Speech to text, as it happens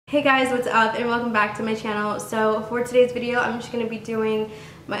Hey guys, what's up and welcome back to my channel. So for today's video, I'm just going to be doing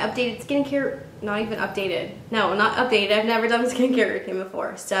my updated skincare, not even updated, no, not updated, I've never done a skincare routine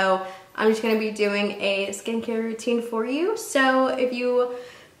before. So I'm just going to be doing a skincare routine for you. So if you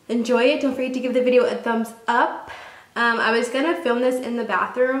enjoy it, don't forget to give the video a thumbs up. I was going to film this in the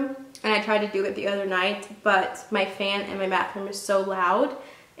bathroom and I tried to do it the other night, but my fan in my bathroom is so loud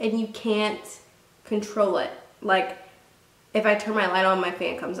and you can't control it. Like, if I turn my light on, my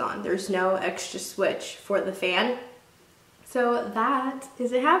fan comes on. There's no extra switch for the fan. So that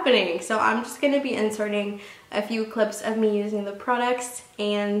isn't happening. So I'm just gonna be inserting a few clips of me using the products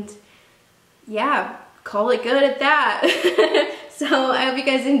and yeah, call it good at that. So I hope you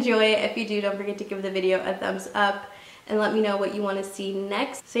guys enjoy it. If you do, don't forget to give the video a thumbs up and let me know what you wanna see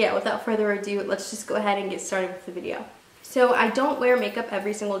next. So yeah, without further ado, let's just go ahead and get started with the video. So I don't wear makeup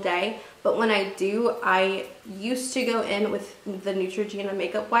every single day, but when I do, I used to go in with the Neutrogena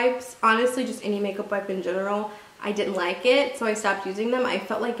makeup wipes. Honestly, just any makeup wipe in general, I didn't like it, so I stopped using them. I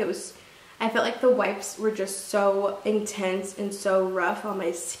felt like the wipes were just so intense and so rough on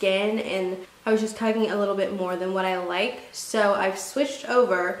my skin, and I was just tugging a little bit more than what I like. So I've switched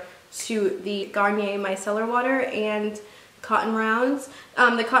over to the Garnier Micellar Water and cotton rounds.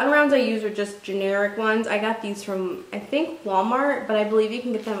 The cotton rounds I use are just generic ones. I got these from, I think, Walmart, but I believe you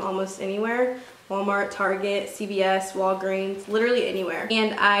can get them almost anywhere. Walmart, Target, CVS, Walgreens, literally anywhere.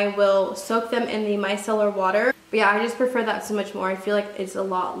 And I will soak them in the micellar water. But yeah, I just prefer that so much more. I feel like it's a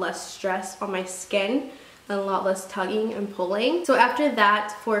lot less stress on my skin and a lot less tugging and pulling. So after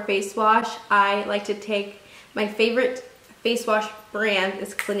that, for face wash, I like to take my favorite face wash brand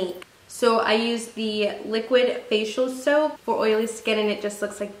is Clinique. So I use the liquid facial soap for oily skin and it just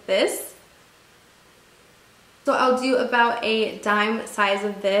looks like this. So I'll do about a dime size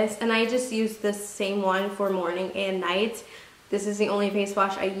of this and I just use this same one for morning and night. This is the only face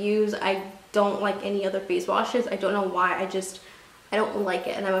wash I use. I don't like any other face washes. I don't know why, I don't like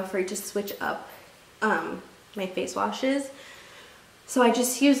it and I'm afraid to switch up my face washes. So I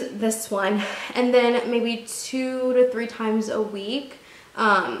just use this one and then maybe 2 to 3 times a week.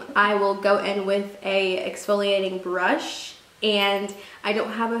 I will go in with a exfoliating brush and I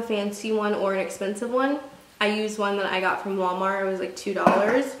don't have a fancy one or an expensive one. I use one that I got from Walmart. It was like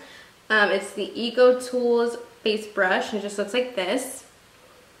 $2. It's the Eco Tools face brush. It just looks like this.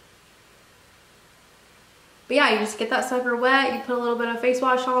 But yeah, you just get that sucker wet, you put a little bit of face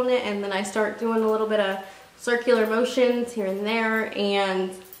wash on it, and then I start doing a little bit of circular motions here and there,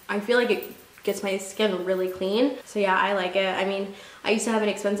 and I feel like it gets my skin really clean. So yeah, I like it. I mean, I used to have an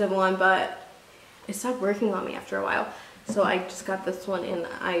expensive one, but it stopped working on me after a while. So I just got this one and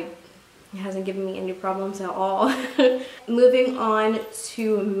it hasn't given me any problems at all. Moving on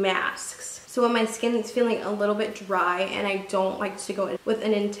to masks. So when my skin is feeling a little bit dry and I don't like to go in with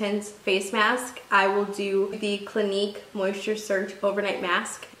an intense face mask, I will do the Clinique Moisture Surge Overnight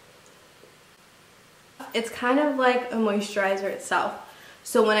Mask. It's kind of like a moisturizer itself.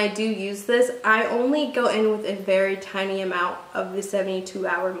 So when I do use this, I only go in with a very tiny amount of the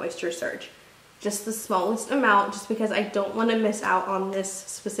 72-hour moisture surge. Just the smallest amount, just because I don't want to miss out on this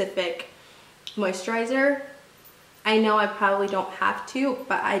specific moisturizer. I know I probably don't have to,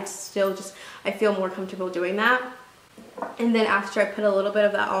 but I feel more comfortable doing that. And then after I put a little bit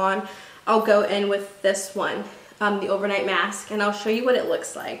of that on, I'll go in with this one, the overnight mask, and I'll show you what it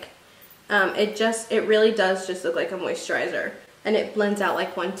looks like. It really does just look like a moisturizer. And it blends out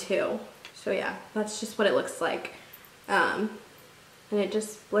like one too. So yeah, that's just what it looks like. And it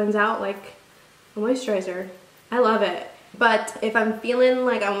just blends out like a moisturizer. I love it. But if I'm feeling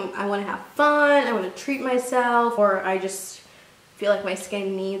like I want to have fun, I want to treat myself, or I just feel like my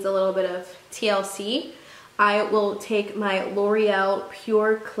skin needs a little bit of TLC, I will take my L'Oreal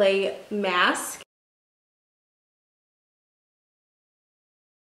Pure Clay Mask.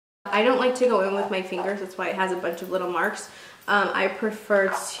 I don't like to go in with my fingers, that's why it has a bunch of little marks. I prefer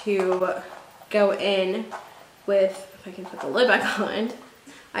to go in with, if I can put the lid back on,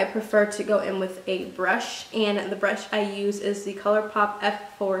 I prefer to go in with a brush, and the brush I use is the ColourPop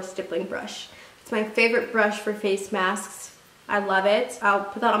F4 stippling brush. It's my favorite brush for face masks. I love it. I'll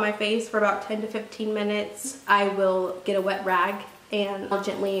put that on my face for about 10 to 15 minutes. I will get a wet rag and I'll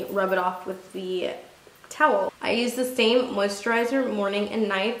gently rub it off with the towel. I use the same moisturizer morning and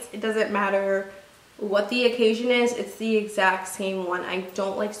night. It doesn't matter what the occasion is, it's the exact same one. I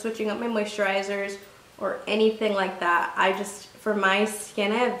don't like switching up my moisturizers or anything like that. For my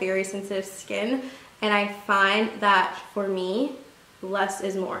skin, I have very sensitive skin, and I find that for me, less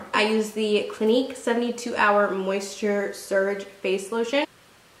is more. I use the Clinique 72-Hour Moisture Surge Face Lotion.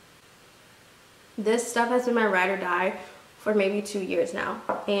 This stuff has been my ride or die for maybe 2 years now,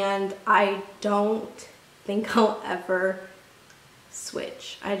 and I don't think I'll ever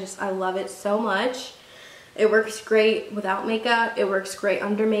switch. I love it so much. It works great without makeup. It works great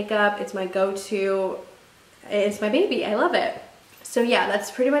under makeup. It's my go-to. It's my baby. I love it. So yeah,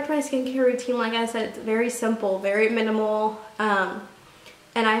 that's pretty much my skincare routine. Like I said, it's very simple, very minimal,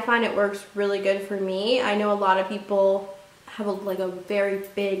 and I find it works really good for me. I know a lot of people have like a very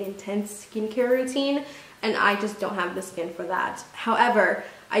big, intense skincare routine, and I just don't have the skin for that. However,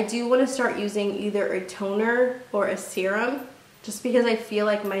 I do want to start using either a toner or a serum, just because I feel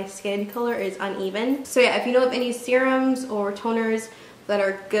like my skin color is uneven. So yeah, if you know of any serums or toners that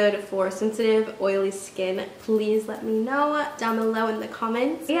are good for sensitive, oily skin, please let me know down below in the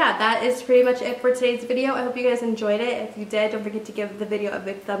comments. Yeah, that is pretty much it for today's video. I hope you guys enjoyed it. If you did, don't forget to give the video a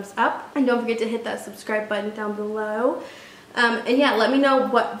big thumbs up, and don't forget to hit that subscribe button down below. And yeah, let me know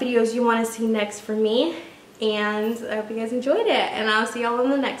what videos you want to see next for me, and I hope you guys enjoyed it, and I'll see y'all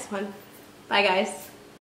in the next one. Bye guys.